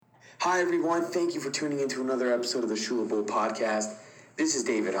Hi, everyone. Thank you for tuning in to another episode of the Shula Bowl podcast. This is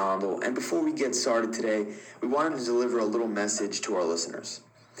David Hondel, and before we get started today, we wanted to deliver a little message to our listeners.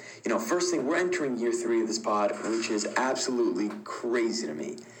 First thing, we're entering year 3 of this pod, which is absolutely crazy to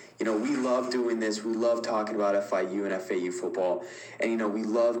me. We love doing this. We love talking about FIU and FAU football, and, we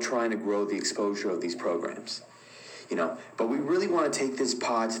love trying to grow the exposure of these programs. But we really want to take this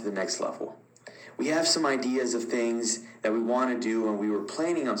pod to the next level. We have some ideas of things that we want to do, and we were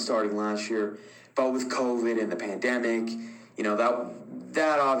planning on starting last year, but with COVID and the pandemic,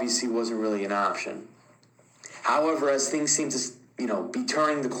 that obviously wasn't really an option. However, as things seem to, be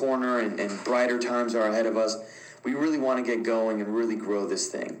turning the corner and brighter times are ahead of us, we really want to get going and really grow this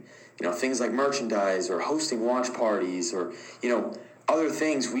thing. Things like merchandise or hosting watch parties or, other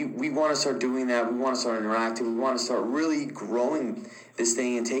things. We want to start doing that. We want to start interacting. We want to start really growing this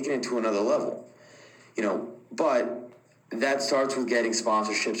thing and taking it to another level. But that starts with getting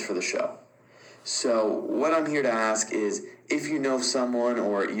sponsorships for the show. So what I'm here to ask is if you know someone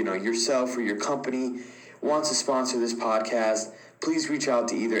or, yourself or your company wants to sponsor this podcast, please reach out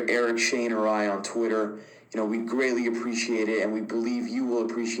to either Eric, Shane, or I on Twitter. We greatly appreciate it, and we believe you will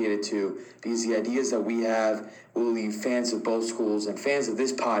appreciate it too, because the ideas that we have will leave fans of both schools and fans of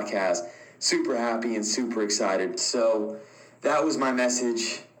this podcast super happy and super excited. So that was my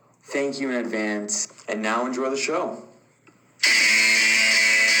message. Thank you in advance, and now enjoy the show.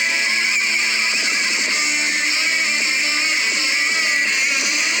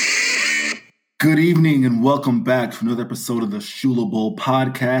 Good evening and welcome back to another episode of the Shula Bowl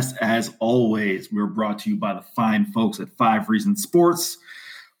podcast. As always, we're brought to you by the fine folks at 5 Reasons Sports.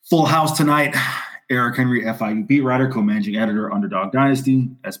 Full house tonight. Eric Henry, FIU beat writer, co-managing editor, Underdog Dynasty,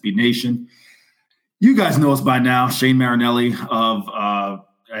 SB Nation. You guys know us by now. Shane Marinelli of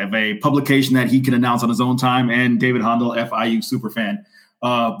a publication that he can announce on his own time, and David Hondel, FIU superfan.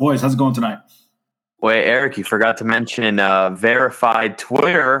 Boys, how's it going tonight? Wait, Eric, you forgot to mention verified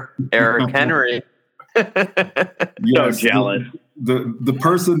Twitter, Eric Henry. Yes, so jealous. The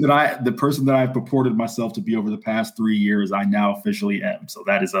person that I've purported myself to be over the past 3 years, I now officially am. So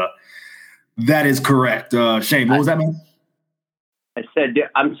that is correct. Shane, what was that, man? I said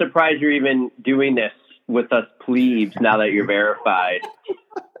I'm surprised you're even doing this with us plebes now that you're verified.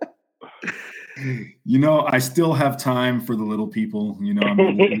 I still have time for the little people. I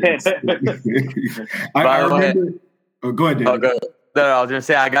remember. Oh, go ahead, David. No, I was going to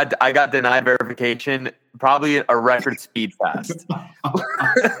say I got denied verification, probably a record speed fast.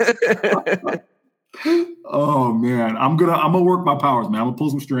 Oh man, I'm gonna work my powers, man. I'm gonna pull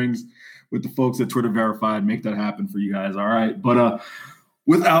some strings with the folks at Twitter Verified, make that happen for you guys. All right, but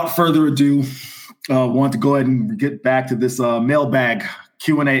without further ado, want to go ahead and get back to this mailbag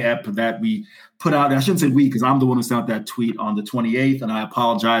Q&A app that we put out. And I shouldn't say we, because I'm the one who sent out that tweet on the 28th, and I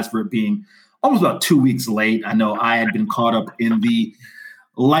apologize for it being almost about 2 weeks late. I know I had been caught up in the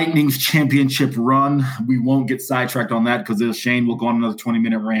Lightning's championship run. We won't get sidetracked on that because Shane will go on another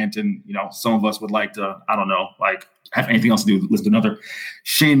 20-minute rant, and some of us would like to, have anything else to do, listen to another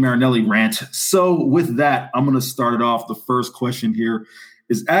Shane Marinelli rant. So with that, I'm going to start it off. The first question here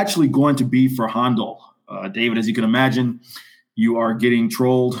is actually going to be for Hondel. David, as you can imagine, you are getting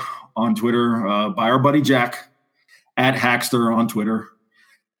trolled on Twitter by our buddy Jack at Hackster on Twitter.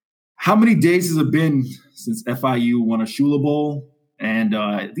 How many days has it been since FIU won a Shula Bowl? And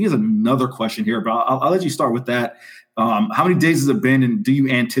I think there's another question here, but I'll let you start with that. How many days has it been, and do you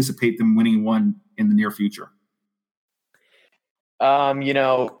anticipate them winning one in the near future?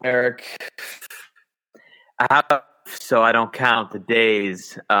 Eric, so I don't count the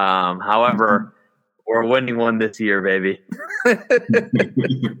days. However, we're winning one this year, baby.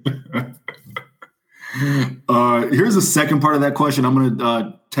 Here's the second part of that question. I'm going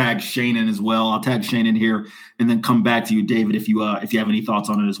to tag Shane in as well. I'll tag Shane in here and then come back to you, David, if you have any thoughts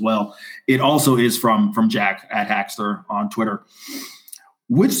on it as well. It also is from Jack at Hackster on Twitter.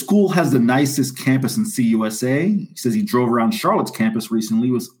 Which school has the nicest campus in CUSA? He says he drove around Charlotte's campus recently,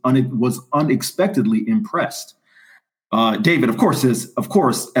 was unexpectedly impressed. David, of course,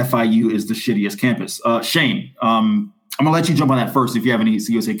 FIU is the shittiest campus. Shane, I'm going to let you jump on that first if you have any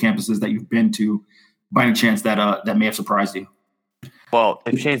CUSA campuses that you've been to by any chance that may have surprised you. Well,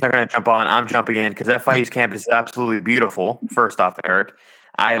 if Shane's not going to jump on, I'm jumping in because FIU's campus is absolutely beautiful, first off, Eric.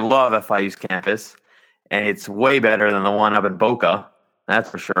 I love FIU's campus, and it's way better than the one up in Boca, that's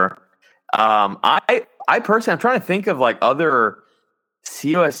for sure. I personally, I'm trying to think of other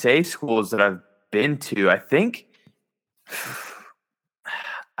CUSA schools that I've been to. I think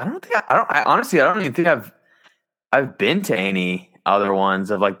I honestly don't even think I've been to any other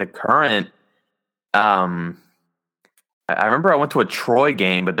ones of the current I remember I went to a Troy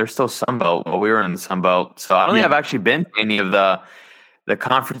game, but there's still Sunbelt while we were in the Sunbelt. So I don't think I've actually been to any of the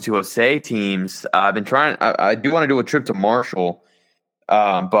Conference USA teams. I've been trying. I do want to do a trip to Marshall,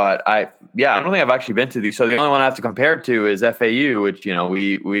 but I don't think I've actually been to these. So the only one I have to compare it to is FAU, which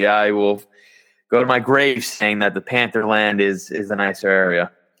I will go to my grave saying that the Pantherland is the nicer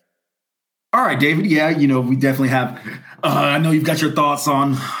area. All right, David. Yeah, we definitely have. I know you've got your thoughts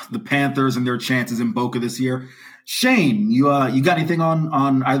on the Panthers and their chances in Boca this year. Shane, you got anything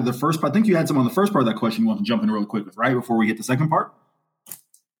on either the first part? I think you had some on the first part of that question you want to jump in real quick with, right, before we hit the second part?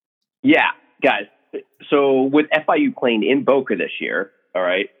 Yeah, guys. So with FIU playing in Boca this year, all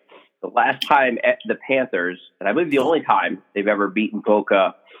right, the last time the Panthers, and I believe the only time they've ever beaten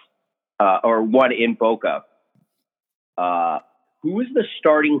Boca or won in Boca, who was the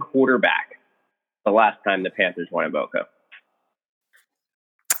starting quarterback the last time the Panthers won in Boca?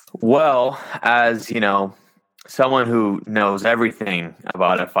 Well, as someone who knows everything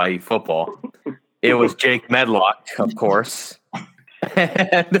about FIU football, it was Jake Medlock, of course.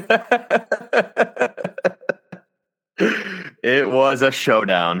 And it was a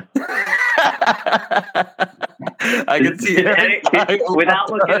showdown. I could see it. Without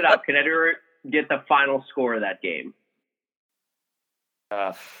looking it up, can anyone get the final score of that game?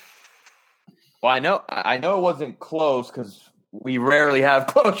 Well, I know it wasn't close because we rarely have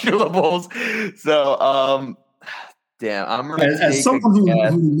close shootables. So, damn, I'm gonna as someone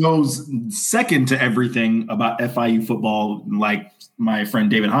who knows second to everything about FIU football, like my friend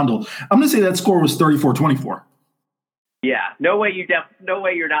David Hondel, I'm gonna say that score was 34-24. Yeah, no way you're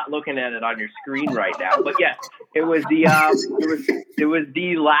not looking at it on your screen right now. But yes, it was the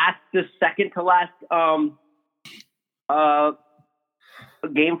second to last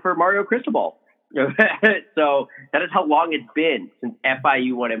game for Mario Cristobal. So that is how long it's been since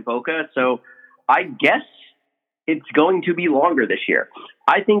FIU won in Boca. So I guess it's going to be longer this year.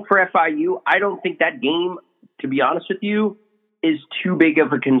 I think for FIU, I don't think that game, to be honest with you, is too big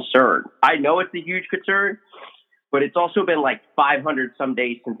of a concern. I know it's a huge concern, but it's also been like 500 some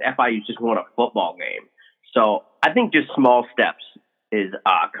days since FIU just won a football game. So I think just small steps is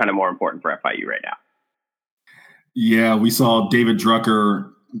kind of more important for FIU right now. Yeah, we saw David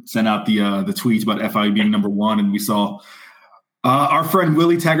Drucker send out the tweets about FIU being number one, and we saw our friend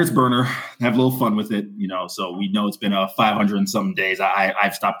Willie Taggart's burner have a little fun with it, so we know it's been 500 and some days.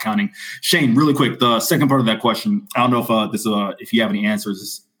 I've stopped counting. Shane, really quick, the second part of that question, I don't know if you have any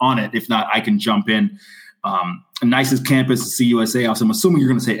answers on it. If not, I can jump in. Nicest campus is CUSA. So I'm assuming you're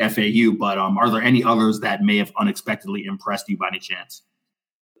going to say FAU, but are there any others that may have unexpectedly impressed you by any chance?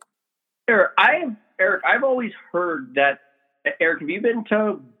 Eric, I've always heard that. Eric, have you been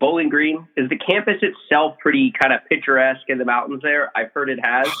to Bowling Green? Is the campus itself pretty kind of picturesque in the mountains there? I've heard it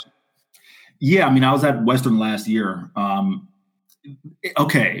has. Yeah, I was at Western last year.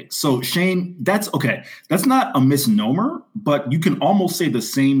 Okay, so Shane, that's not a misnomer, but you can almost say the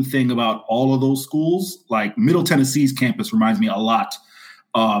same thing about all of those schools. Like Middle Tennessee's campus reminds me a lot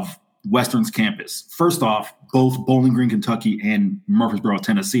of Western's campus. First off, both Bowling Green, Kentucky and Murfreesboro,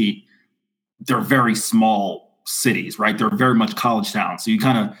 Tennessee, they're very small cities, right? They're very much college towns. So you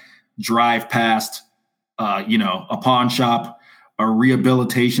kind of drive past, a pawn shop, a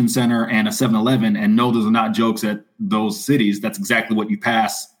rehabilitation center, and a 7-Eleven, and no, those are not jokes at those cities. That's exactly what you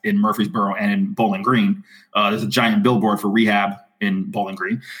pass in Murfreesboro and in Bowling Green. There's a giant billboard for rehab in Bowling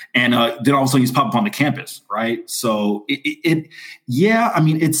Green. And then all of a sudden you just pop up on the campus, right? So it's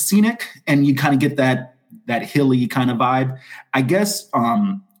scenic, and you kind of get that hilly kind of vibe. I guess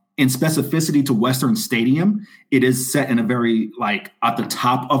in specificity to Western Stadium, it is set in a very at the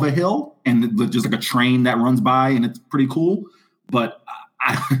top of a hill, and there's like a train that runs by, and it's pretty cool. But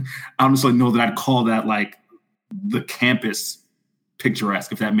I honestly know that I'd call that the campus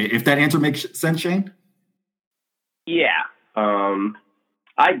picturesque. If that answer makes sense, Shane. Yeah,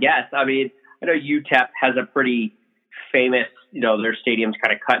 I guess. I know UTEP has a pretty famous. Their stadium's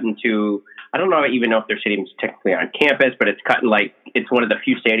kind of cut into. I don't even know if their stadium's technically on campus, but it's cut in it's one of the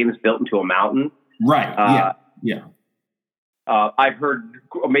few stadiums built into a mountain. Right. Yeah. I've heard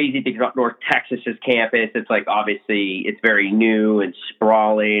amazing things about North Texas's campus. It's obviously it's very new and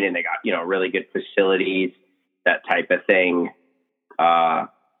sprawling, and they got really good facilities, that type of thing. I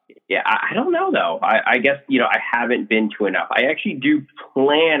don't know though. I guess I haven't been to enough. I actually do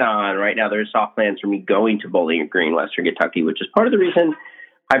plan on right now. There's soft plans for me going to Bowling Green, Western Kentucky, which is part of the reason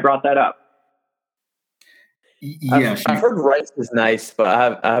I brought that up. Yeah, I've heard Rice is nice, but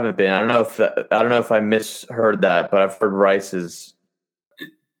I haven't been. I don't know if I misheard that, but I've heard Rice is.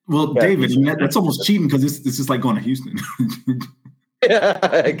 Well, David, that's almost cheating because this is like going to Houston.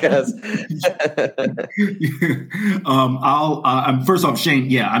 I guess. I'm first off, Shane.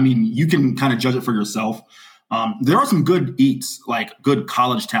 Yeah, I mean, you can kind of judge it for yourself. There are some good eats, like good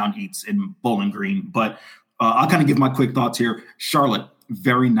college town eats in Bowling Green, but I'll kind of give my quick thoughts here. Charlotte,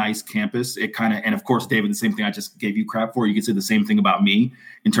 very nice campus. It kind of, and of course, David, the same thing I just gave you crap for. You could say the same thing about me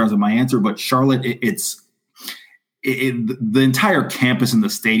in terms of my answer, but Charlotte, the entire campus and the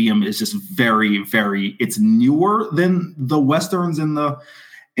stadium is just very, very. It's newer than the Westerns in the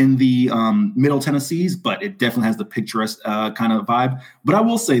Middle Tennessees, but it definitely has the picturesque kind of vibe. But I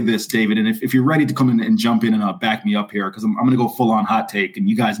will say this, David, and if you're ready to come in and jump in and back me up here, because I'm going to go full on hot take, and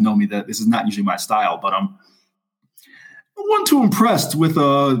you guys know me that this is not usually my style, but I wasn't too impressed with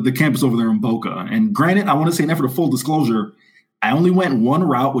the campus over there in Boca. And granted, I want to say, in effort of full disclosure, I only went one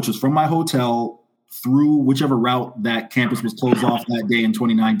route, which was from my hotel through whichever route that campus was closed off that day in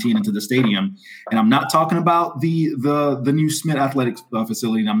 2019 into the stadium. And I'm not talking about the new Smith Athletics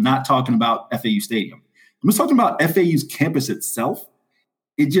facility, and I'm not talking about FAU Stadium. I'm just talking about FAU's campus itself.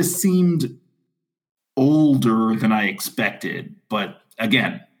 It just seemed older than I expected. But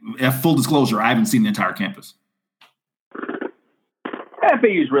again, full disclosure, I haven't seen the entire campus. FAU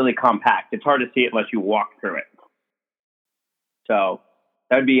is really compact. It's hard to see it unless you walk through it. So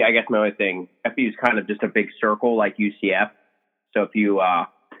that would be, I guess, my only thing. FAU is kind of just a big circle like UCF. So if you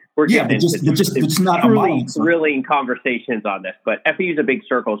we're getting just not truly thrilling conversations on this, but FAU is a big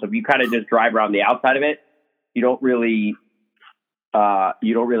circle. So if you kind of just drive around the outside of it, you don't really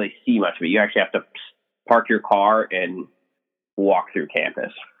see much of it. You actually have to park your car and walk through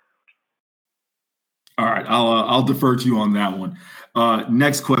campus. All right, I'll defer to you on that one.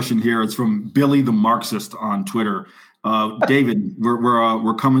 Next question here is from Billy the Marxist on Twitter. David,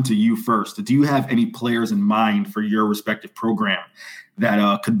 we're coming to you first. Do you have any players in mind for your respective program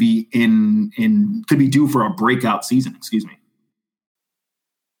that could be due for a breakout season? Excuse me.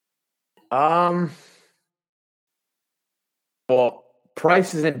 Well,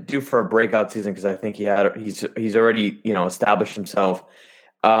 Price isn't due for a breakout season because I think he's already established himself.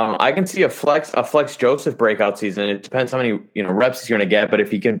 I can see a Flex Joseph breakout season. It depends how many reps he's going to get, but if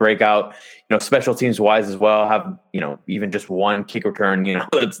he can break out, special teams wise as well, have even just one kick return,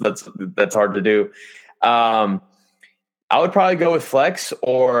 that's hard to do. I would probably go with Flex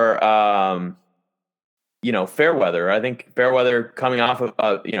or Fairweather. I think Fairweather coming off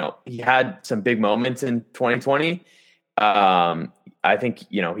of he had some big moments in 2020. I think,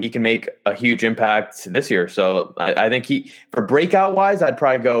 he can make a huge impact this year. So I think for breakout wise, I'd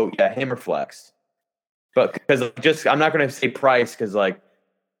probably go, him or Flex. But because I'm not going to say Price because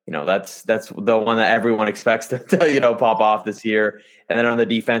that's the one that everyone expects to pop off this year. And then on the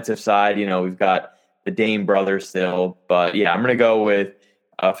defensive side, we've got the Dame brothers still. But I'm going to go with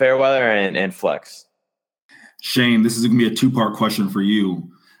Fairweather and Flex. Shane, this is going to be a two-part question for you.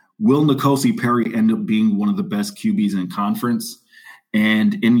 Will N'Kosi Perry end up being one of the best QBs in conference?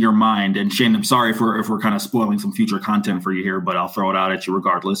 And in your mind, and Shane, I'm sorry if we're kind of spoiling some future content for you here, but I'll throw it out at you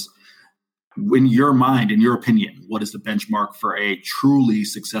regardless. In your mind, in your opinion, what is the benchmark for a truly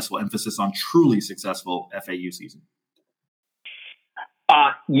successful, emphasis on truly successful FAU season?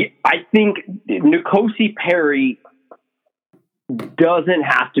 I think N'Kosi Perry doesn't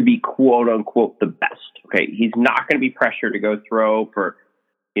have to be quote unquote the best. Okay, he's not going to be pressured to go throw for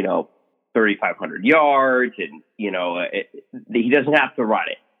 3,500 yards, and he doesn't have to run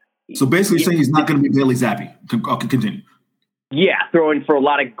it. So basically, saying he's not going to be Bailey Zappi. Continue. Yeah, throwing for a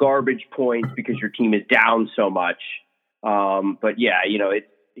lot of garbage points because your team is down so much. But it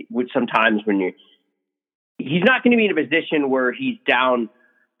would sometimes when he's not going to be in a position where he's down,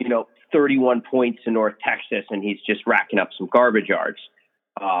 31 points in North Texas and he's just racking up some garbage yards.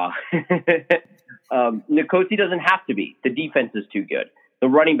 N'Kosi doesn't have to be. The defense is too good. The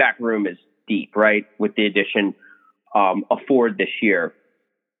running back room is deep, right? With the addition of Ford this year.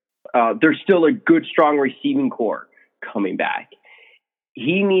 There's still a good, strong receiving core coming back.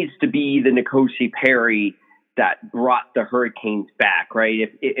 He needs to be the N'Kosi Perry that brought the Hurricanes back,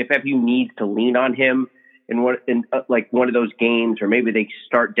 right? If FU needs to lean on him in one of those games, or maybe they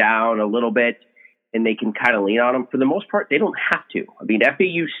start down a little bit and they can kind of lean on him, for the most part, they don't have to. I mean,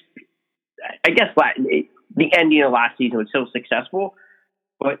 FAU, I guess the ending of last season was so successful,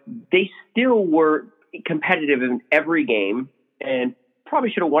 but they still were competitive in every game and probably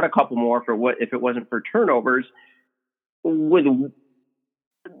should have won a couple more if it wasn't for turnovers. With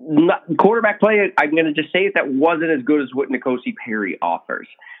quarterback play, I'm going to just say that wasn't as good as what N'Kosi Perry offers.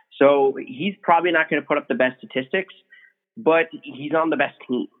 So he's probably not going to put up the best statistics, but he's on the best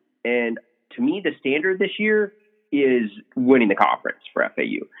team. And to me, the standard this year is winning the conference for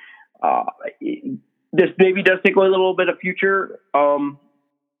FAU. this maybe does take a little bit of future,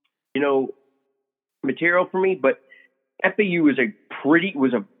 material for me, but FAU was a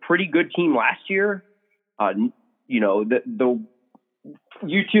pretty good team last year. The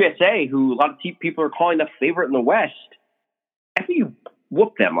UTSA, who a lot of people are calling the favorite in the West, FAU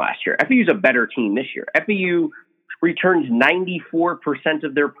whooped them last year. FAU is a better team this year. FAU returns 94%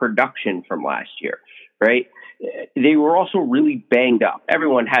 of their production from last year, right? They were also really banged up.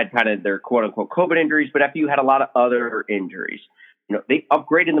 Everyone had kind of their quote-unquote COVID injuries, but FAU had a lot of other injuries. They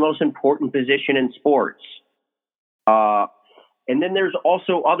upgraded the most important position in sports. And then there's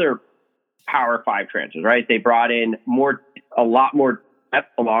also other Power 5 transfers, right? They brought in a lot more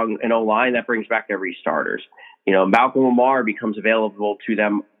depth along an O-line that brings back their restarters. Malcolm Lamar becomes available to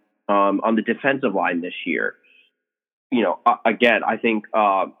them on the defensive line this year. Again, I think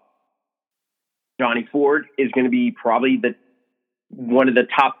Johnny Ford is going to be probably one of the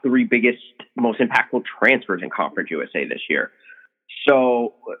top 3 biggest, most impactful transfers in Conference USA this year.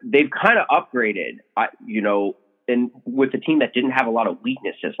 So they've kind of upgraded, and with a team that didn't have a lot of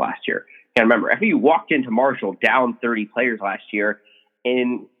weaknesses last year. And remember, FAU walked into Marshall down 30 players last year,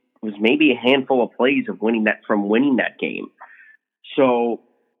 and was maybe a handful of plays of winning that game. So,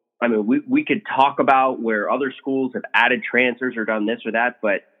 I mean, we could talk about where other schools have added transfers or done this or that,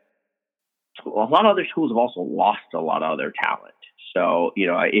 but a lot of other schools have also lost a lot of other talent. So,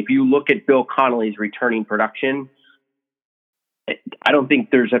 if you look at Bill Connolly's returning production, I don't think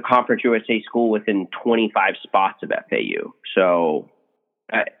there's a Conference USA school within 25 spots of FAU. So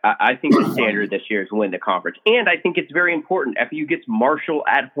I think the standard this year is win the conference. And I think it's very important. FAU gets Marshall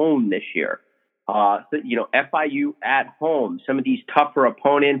at home this year. FIU at home. Some of these tougher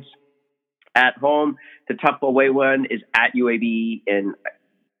opponents at home. The tough away one is at UAB, and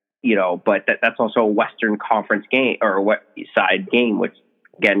but that's also a Western Conference game or a West Side game, which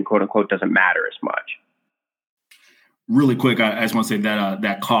again, quote unquote, doesn't matter as much. Really quick, I just want to say that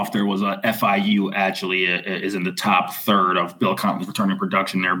that cough there was FIU actually is in the top third of Bill Connolly's returning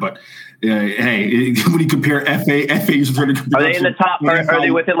production there. But hey, when you compare FAU's returning production, are they in the top? Are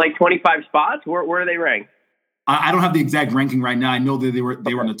they within like 25 spots? Where are they ranked? I don't have the exact ranking right now. I know that they were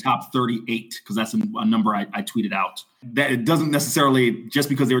in the top 38 because that's a number I tweeted out. That it doesn't necessarily, just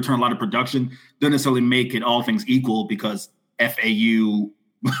because they return a lot of production, doesn't necessarily make it all things equal, because FAU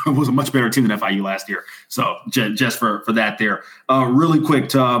was a much better team than FIU last year. So just for that there. Really quick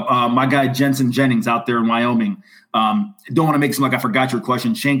to my guy Jensen Jennings out there in Wyoming. Don't want to make it seem like I forgot your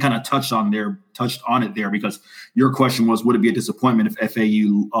question. Shane kind of touched on it there, because your question was, would it be a disappointment if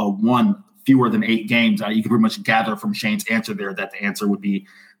FAU won fewer than 8 games? You can pretty much gather from Shane's answer there that the answer would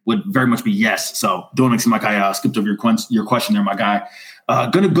very much be yes. So don't make it seem like I skipped over your question there, my guy.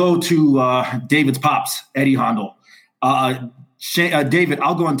 Going to go to David's pops, Eddie Hondel. David,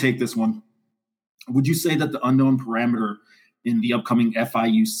 I'll go and take this one. Would you say that the unknown parameter in the upcoming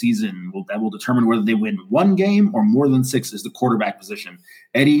FIU season will determine whether they win 1 game or more than 6 is the quarterback position?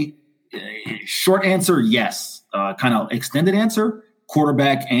 Eddie, short answer, yes. Kind of extended answer,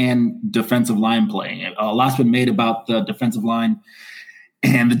 quarterback and defensive line play. A lot's been made about the defensive line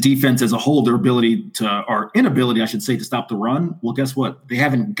and the defense as a whole, their ability or inability, I should say, to stop the run. Well, guess what? They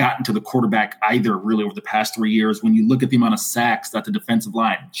haven't gotten to the quarterback either, really, over the past 3 years. When you look at the amount of sacks that the defensive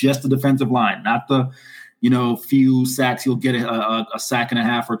line, just the defensive line, not the, few sacks. You'll get a sack and a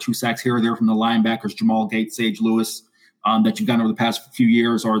half or 2 sacks here or there from the linebackers, Jamal Gates, Sage Lewis, that you've gotten over the past few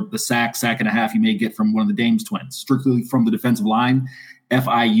years, or the sack and a half you may get from one of the Dames twins. Strictly from the defensive line,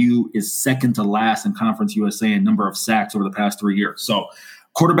 FIU is second to last in Conference USA in number of sacks over the past 3 years. So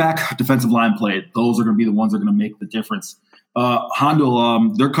quarterback, defensive line play, those are going to be the ones that are going to make the difference.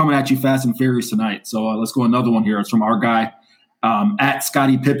 Hondo, they're coming at you fast and furious tonight. So let's go another one here. It's from our guy at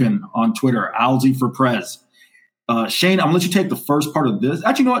Scotty Pippen on Twitter, Algie for Prez. Shane, I'm going to let you take the first part of this.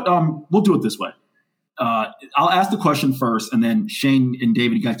 Actually, you know what? We'll do it this way. I'll ask the question first, and then Shane and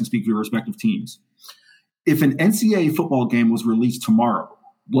David, you guys can speak for your respective teams. If an NCAA football game was released tomorrow,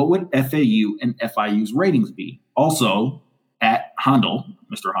 what would FAU and FIU's ratings be? Also, at Hondel,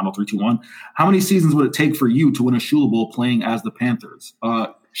 Mr. Hondel 321, how many seasons would it take for you to win a Shula Bowl playing as the Panthers?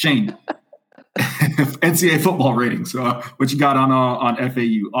 Shane, NCAA football ratings. What you got on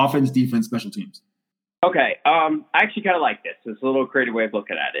FAU? Offense, defense, special teams. Okay. I actually kind of like this. It's a little creative way of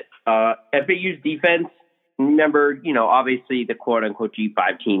looking at it. FAU's defense, remember, obviously the quote-unquote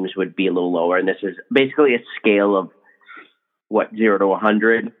G5 teams would be a little lower, and this is basically a scale of, 0 to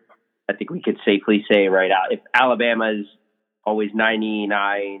 100? I think we could safely say right out. If Alabama's always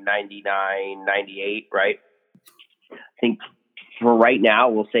 99, 99, 98, right? I think for right now,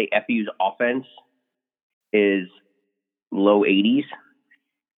 we'll say FAU's offense is low 80s.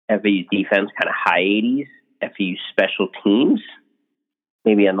 FAU's defense kind of high 80s. FAU's special teams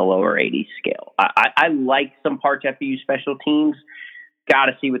maybe on the lower 80s scale. I like some parts of FAU special teams. Got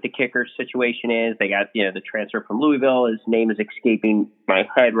to see what the kicker situation is. They got, the transfer from Louisville. His name is escaping my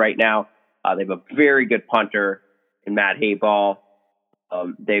head right now. They have a very good punter in Matt Hayball.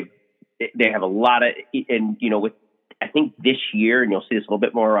 They have a lot of, and with, I think this year, and you'll see this a little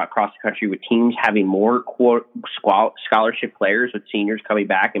bit more across the country with teams having more quote scholarship players with seniors coming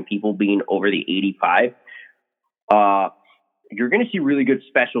back and people being over the 85. You're going to see really good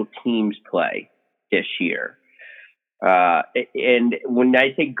special teams play this year. And when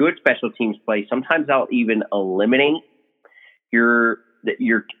I say good special teams play, sometimes I'll even eliminate your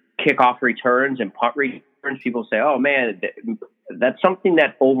kickoff returns and punt returns. People say, oh man, that's something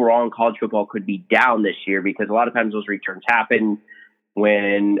that overall in college football could be down this year, because a lot of times those returns happen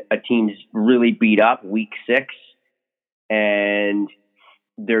when a team's really beat up week 6 and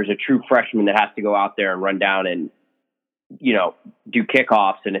there's a true freshman that has to go out there and run down and, do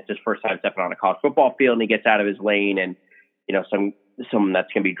kickoffs, and it's his first time stepping on a college football field and he gets out of his lane, and, someone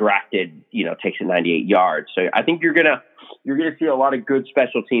that's going to be drafted, takes it 98 yards. So I think you're going to see a lot of good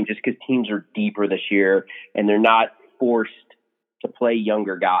special teams just because teams are deeper this year and they're not forced to play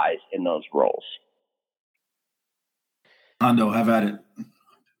younger guys in those roles. Hondo, have at it.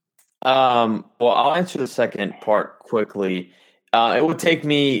 Well, I'll answer the second part quickly. It would take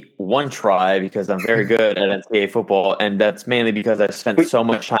me one try because I'm very good at NCAA football, and that's mainly because I spent so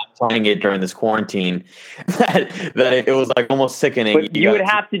much time playing it during this quarantine that it was like almost sickening. But you would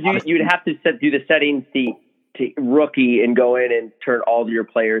have to do the settings to rookie and go in and turn all of your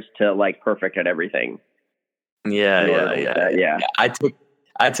players to like perfect at everything. Yeah. I took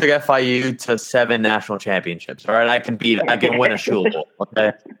FIU to 7 national championships. All right, I can win a Shula Bowl.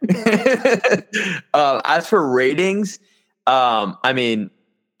 Okay. As for ratings.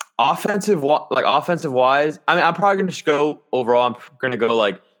 Offensive wise, I'm probably going to just go overall. I'm going to go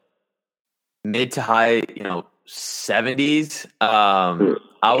like mid to high, 70s.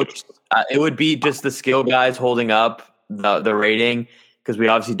 It would be just the skill guys holding up the rating, because we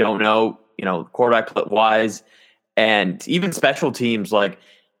obviously don't know, quarterback wise, and even special teams like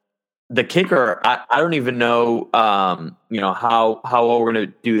the kicker. I don't even know, how well we're going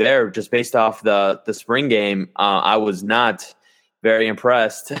to do there, just based off the spring game. I was not very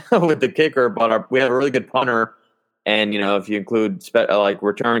impressed with the kicker, but we have a really good punter, and if you include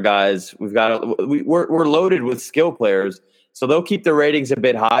return guys, we're loaded with skill players, so they'll keep the ratings a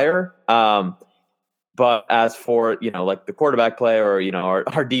bit higher. But as for like the quarterback play or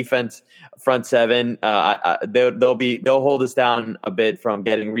our defense front seven, they'll hold us down a bit from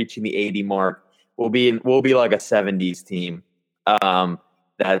reaching the 80 mark. We'll be like a 70s team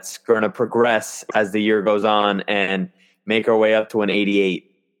that's going to progress as the year goes on and make our way up to an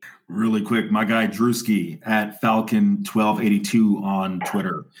 88. Really quick, my guy Drewski at Falcon1282 on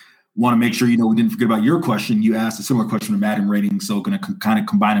Twitter. Want to make sure we didn't forget about your question. You asked a similar question to Madden rating, so going to kind of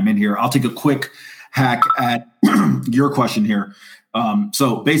combine them in here. I'll take a quick hack at your question here.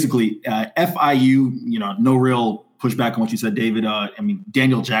 So basically, FIU, no real pushback on what you said, David.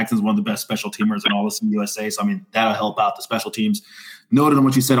 Daniel Jackson's one of the best special teamers in all this in USA. So, that'll help out the special teams. Noted on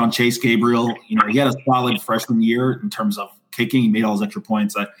what you said on Chase Gabriel. He had a solid freshman year in terms of kicking. He made all his extra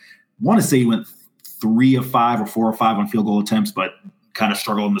points. I want to say he went 3 of 5 or 4 of 5 on field goal attempts, but kind of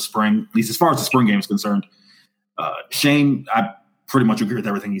struggled in the spring, at least as far as the spring game is concerned. Shane, I pretty much agree with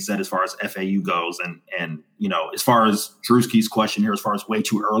everything he said as far as FAU goes. And as far as Drewski's question here, as far as way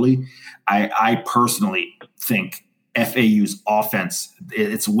too early, I personally think FAU's offense,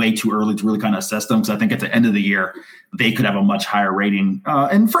 it's way too early to really kind of assess them, because I think at the end of the year, they could have a much higher rating.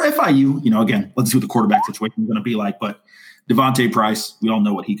 And for FIU, again, let's see what the quarterback situation is going to be like. But Devontae Price, we all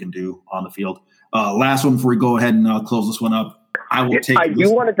know what he can do on the field. Last one before we go ahead and close this one up. I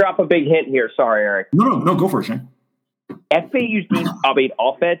do want to drop a big hint here. Sorry, Eric. No, go for it, Shane. FAU's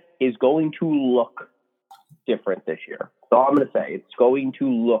offense is going to look different this year. That's all I'm going to say. It's going to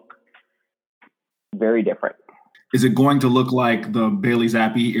look very different. Is it going to look like the Bailey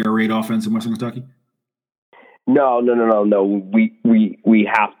Zappi air raid offense in Western Kentucky? No. We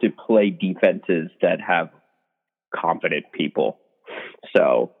have to play defenses that have confident people.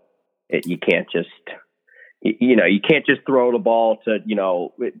 So you can't just throw the ball to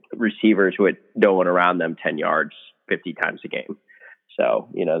receivers with no one around them 10 yards 50 times a game. So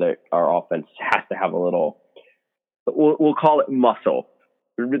our offense has to have a little. We'll call it muscle.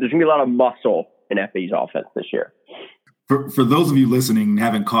 There's gonna be a lot of muscle in FAU's offense this year. For those of you listening and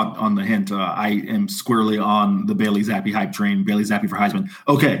haven't caught on the hint, I am squarely on the Bailey Zappi hype train. Bailey Zappi for Heisman.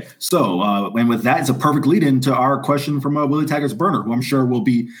 Okay, so and with that, it's a perfect lead into our question from Willie Taggart's burner, who I'm sure will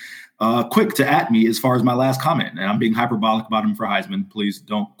be quick to at me as far as my last comment. And I'm being hyperbolic about him for Heisman. Please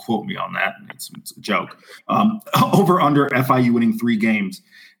don't quote me on that. It's a joke. Over under FIU winning 3 games.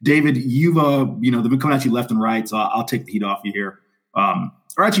 David, you've they've been coming at you left and right, so I'll take the heat off you here.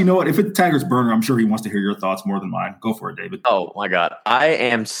 Or actually, you know what? If it's Taggart's burner, I'm sure he wants to hear your thoughts more than mine. Go for it, David. Oh, my God. I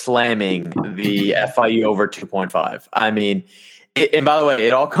am slamming the FIU over 2.5. I mean, and by the way,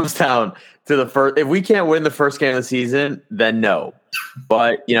 it all comes down to the first. If we can't win the first game of the season, then no.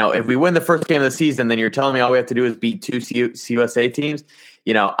 But, if we win the first game of the season, then you're telling me all we have to do is beat 2 CUSA teams.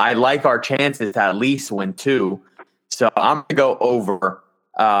 I like our chances to at least win 2. So I'm going to go over.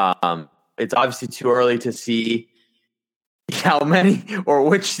 It's obviously too early to see how many or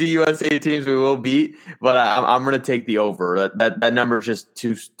which CUSA teams we will beat, but I'm going to take the over. That number is just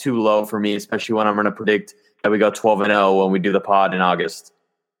too low for me, especially when I'm going to predict that we go 12-0 when we do the pod in August.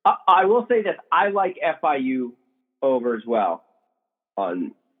 I will say that I like FIU over as well. I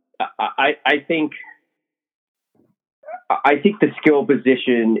think the skill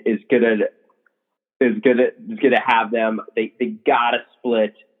position is gonna have them. They gotta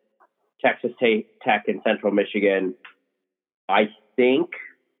split Texas Tech and Central Michigan. I think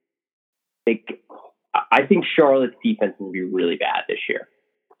Charlotte's defense will be really bad this year.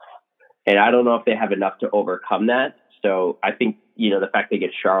 And I don't know if they have enough to overcome that. So I think, the fact they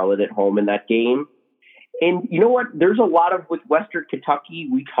get Charlotte at home in that game. And you know what? There's a lot of, with Western Kentucky,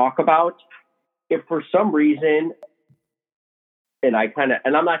 we talk about, if for some reason, and I'm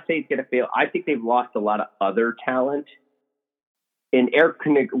not saying it's going to fail, I think they've lost a lot of other talent. And Eric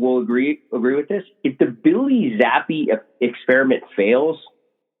will agree with this. If the Billy Zappi experiment fails,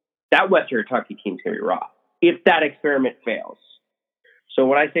 that Western Kentucky team's going to be rough. If that experiment fails. So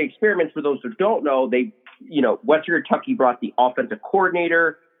when I say experiments, for those who don't know, Western Kentucky brought the offensive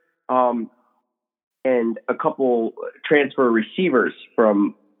coordinator and a couple transfer receivers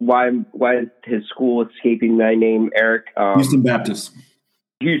from why is his school escaping my name, Eric? Houston Baptist.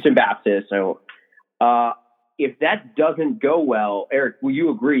 So, if that doesn't go well, Eric, will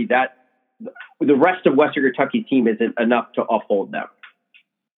you agree that the rest of Western Kentucky team isn't enough to uphold them?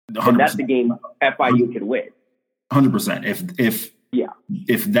 100%. And that's the game FIU can win. 100%.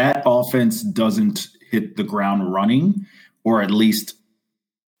 If that offense doesn't hit the ground running, or at least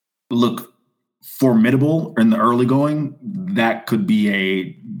look formidable in the early going, that could be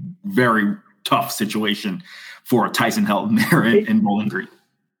a very tough situation for Tyson Helton there in Bowling Green.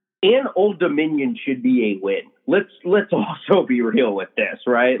 And Old Dominion should be a win. Let's also be real with this,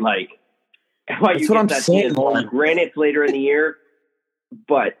 right? Like, that's what I'm saying. Granted, it's later in the year,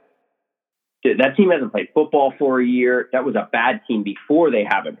 but that team hasn't played football for a year. That was a bad team before they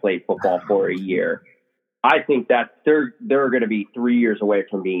haven't played football for a year. I think that they're going to be 3 years away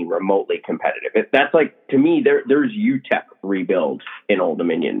from being remotely competitive. That's like, to me, there's UTEP rebuild in Old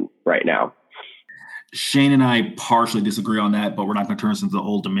Dominion right now. Shane and I partially disagree on that, but we're not going to turn this into the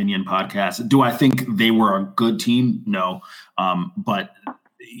Old Dominion podcast. Do I think they were a good team? No. But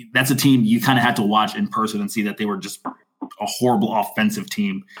that's a team you kind of had to watch in person and see that they were just a horrible offensive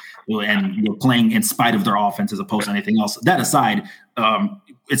team, and you're playing in spite of their offense as opposed to anything else. That aside,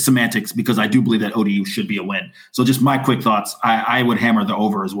 it's semantics, because I do believe that ODU should be a win. So just my quick thoughts, I would hammer the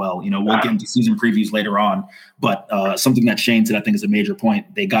over as well. We'll get into season previews later on, but something that Shane said I think is a major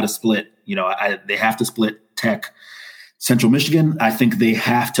point. They got to split. They have to split Tech, Central Michigan. I think they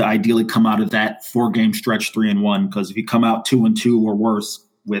have to ideally come out of that 4-game stretch 3-1, because if you come out 2-2 or worse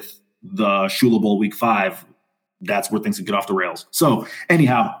with the Shula Bowl week 5, that's where things can get off the rails. So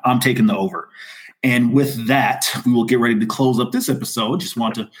anyhow, I'm taking the over. And with that, we will get ready to close up this episode. Just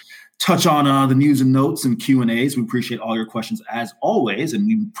want to touch on the news and notes and Q&As. We appreciate all your questions as always. And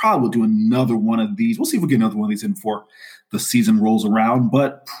we probably will do another one of these. We'll see if we get another one of these in before the season rolls around.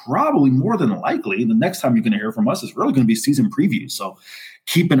 But probably more than likely, the next time you're going to hear from us is really going to be season previews. So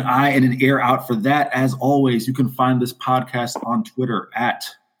keep an eye and an ear out for that. As always, you can find this podcast on Twitter at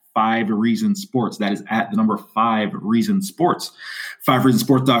 5 Reasons Sports. That is at the number 5 Reasons Sports.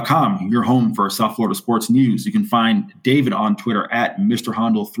 5reasonsports.com, your home for South Florida sports news. You can find David on Twitter at Mr.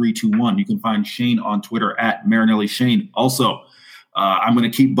 Hondo321. You can find Shane on Twitter at Marinelli Shane. Also, I'm going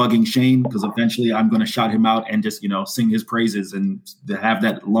to keep bugging Shane, because eventually I'm going to shout him out and just, sing his praises and have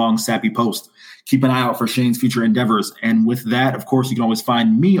that long, sappy post. Keep an eye out for Shane's future endeavors. And with that, of course, you can always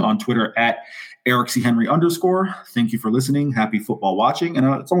find me on Twitter at Eric C. Henry _. Thank you for listening. Happy football watching. And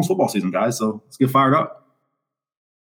it's almost football season, guys. So let's get fired up.